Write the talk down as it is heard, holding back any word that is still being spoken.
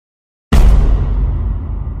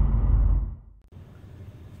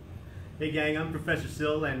Hey gang, I'm Professor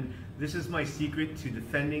Sill, and this is my secret to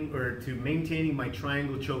defending or to maintaining my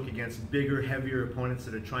triangle choke against bigger, heavier opponents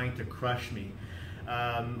that are trying to crush me.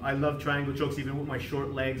 I love triangle chokes even with my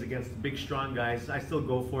short legs against big, strong guys. I still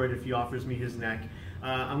go for it if he offers me his neck.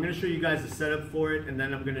 I'm going to show you guys the setup for it, and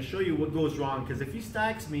then I'm going to show you what goes wrong, because if he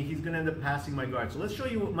stacks me, he's going to end up passing my guard. So let's show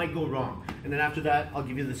you what might go wrong, and then after that, I'll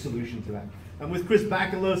give you the solution to that. I'm with Chris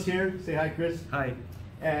Bakalos here. Say hi, Chris. Hi.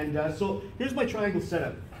 And so here's my triangle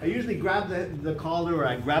setup. I usually grab the collar, or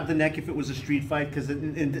I grab the neck if it was a street fight, because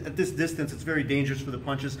at this distance it's very dangerous for the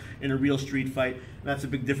punches in a real street fight. And that's a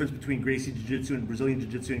big difference between Gracie Jiu-Jitsu and Brazilian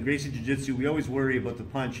Jiu-Jitsu. In Gracie Jiu-Jitsu, we always worry about the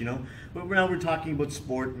punch, you know? But now we're talking about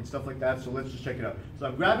sport and stuff like that, so let's just check it out. So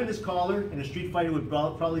I'm grabbing his collar, and a street fighter would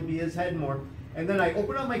probably be his head more. And then I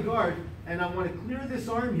open up my guard, and I want to clear this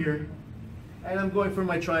arm here, and I'm going for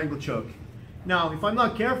my triangle choke. Now, if I'm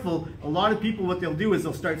not careful, a lot of people, what they'll do is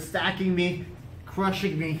they'll start stacking me,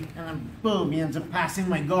 crushing me, and then boom, he ends up passing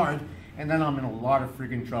my guard, and then I'm in a lot of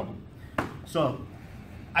freaking trouble. So,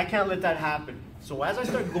 I can't let that happen. So as I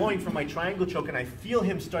start going for my triangle choke and I feel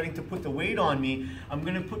him starting to put the weight on me, I'm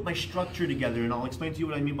going to put my structure together, and I'll explain to you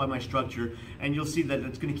what I mean by my structure, and you'll see that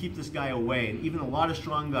it's going to keep this guy away. And even a lot of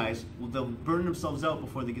strong guys, they'll burn themselves out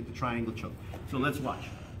before they get the triangle choke. So let's watch.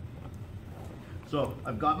 So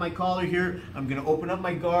I've got my collar here. I'm going to open up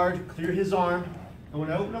my guard, clear his arm. And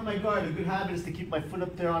when I open up my guard, a good habit is to keep my foot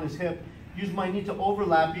up there on his hip. Use my knee to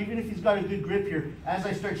overlap, even if he's got a good grip here. As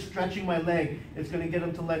I start stretching my leg, it's going to get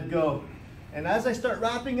him to let go. And as I start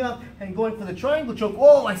wrapping up and going for the triangle choke,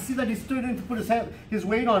 oh, I see that he's starting to put his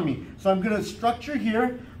weight on me. So I'm going to structure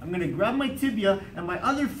here. I'm going to grab my tibia, and my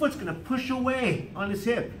other foot's going to push away on his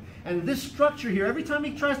hip. And this structure here, every time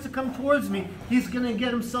he tries to come towards me, he's going to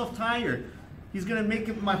get himself tired. He's going to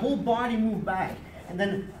make my whole body move back. And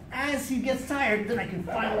then as he gets tired, then I can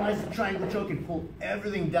finalize the triangle choke and pull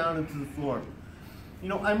everything down into the floor. You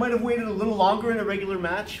know, I might have waited a little longer in a regular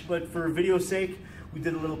match, but for video's sake, we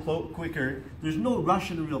did a little quicker. There's no rush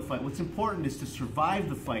in a real fight. What's important is to survive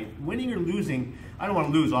the fight. Winning or losing, I don't want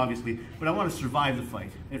to lose, obviously, but I want to survive the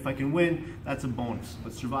fight. If I can win, that's a bonus.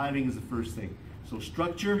 But surviving is the first thing. So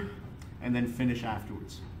structure, and then finish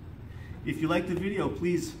afterwards. If you like the video,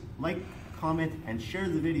 please like, comment, and share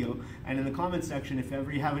the video. And in the comment section, if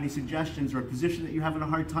ever you have any suggestions or a position that you're having a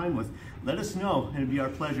hard time with, let us know, and it'd be our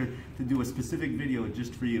pleasure to do a specific video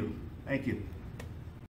just for you. Thank you.